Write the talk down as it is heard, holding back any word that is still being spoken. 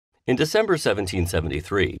In December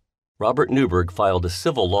 1773, Robert Newburgh filed a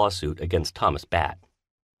civil lawsuit against Thomas Batt.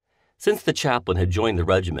 Since the chaplain had joined the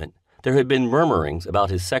regiment, there had been murmurings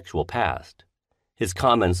about his sexual past. His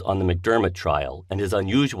comments on the McDermott trial and his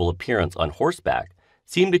unusual appearance on horseback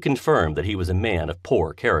seemed to confirm that he was a man of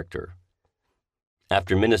poor character.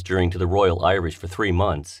 After ministering to the Royal Irish for 3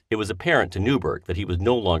 months, it was apparent to Newburgh that he was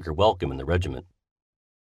no longer welcome in the regiment.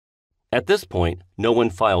 At this point, no one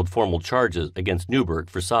filed formal charges against Newburgh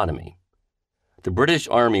for sodomy. The British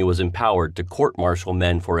Army was empowered to court-martial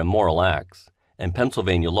men for immoral acts, and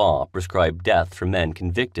Pennsylvania law prescribed death for men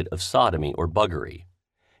convicted of sodomy or buggery.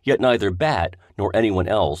 Yet neither Batt nor anyone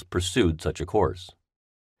else pursued such a course.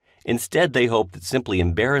 Instead, they hoped that simply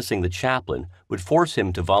embarrassing the chaplain would force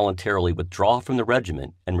him to voluntarily withdraw from the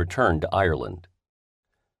regiment and return to Ireland.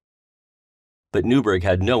 But Newburgh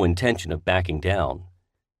had no intention of backing down.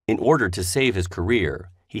 In order to save his career,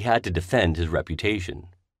 he had to defend his reputation.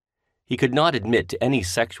 He could not admit to any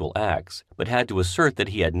sexual acts, but had to assert that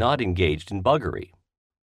he had not engaged in buggery.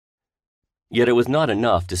 Yet it was not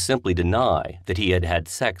enough to simply deny that he had had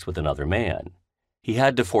sex with another man. He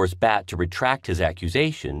had to force Batt to retract his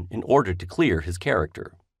accusation in order to clear his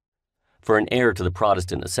character. For an heir to the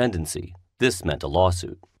Protestant ascendancy, this meant a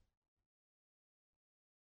lawsuit.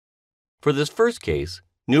 For this first case,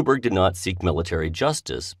 Newburgh did not seek military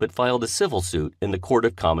justice, but filed a civil suit in the Court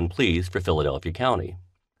of Common Pleas for Philadelphia County.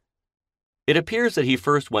 It appears that he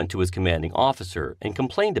first went to his commanding officer and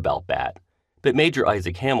complained about Batt, but Major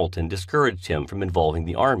Isaac Hamilton discouraged him from involving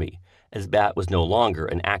the Army, as Batt was no longer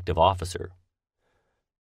an active officer.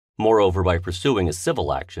 Moreover, by pursuing a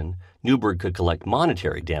civil action, Newburgh could collect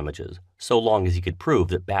monetary damages, so long as he could prove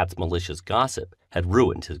that Batt's malicious gossip had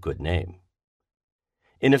ruined his good name.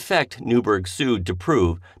 In effect, Newburgh sued to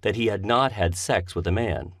prove that he had not had sex with a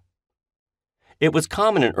man. It was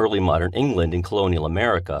common in early modern England and colonial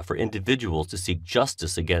America for individuals to seek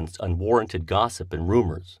justice against unwarranted gossip and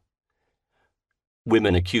rumors.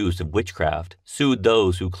 Women accused of witchcraft sued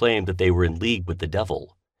those who claimed that they were in league with the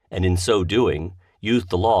devil, and in so doing,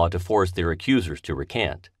 used the law to force their accusers to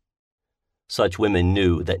recant. Such women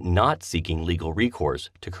knew that not seeking legal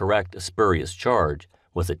recourse to correct a spurious charge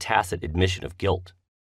was a tacit admission of guilt.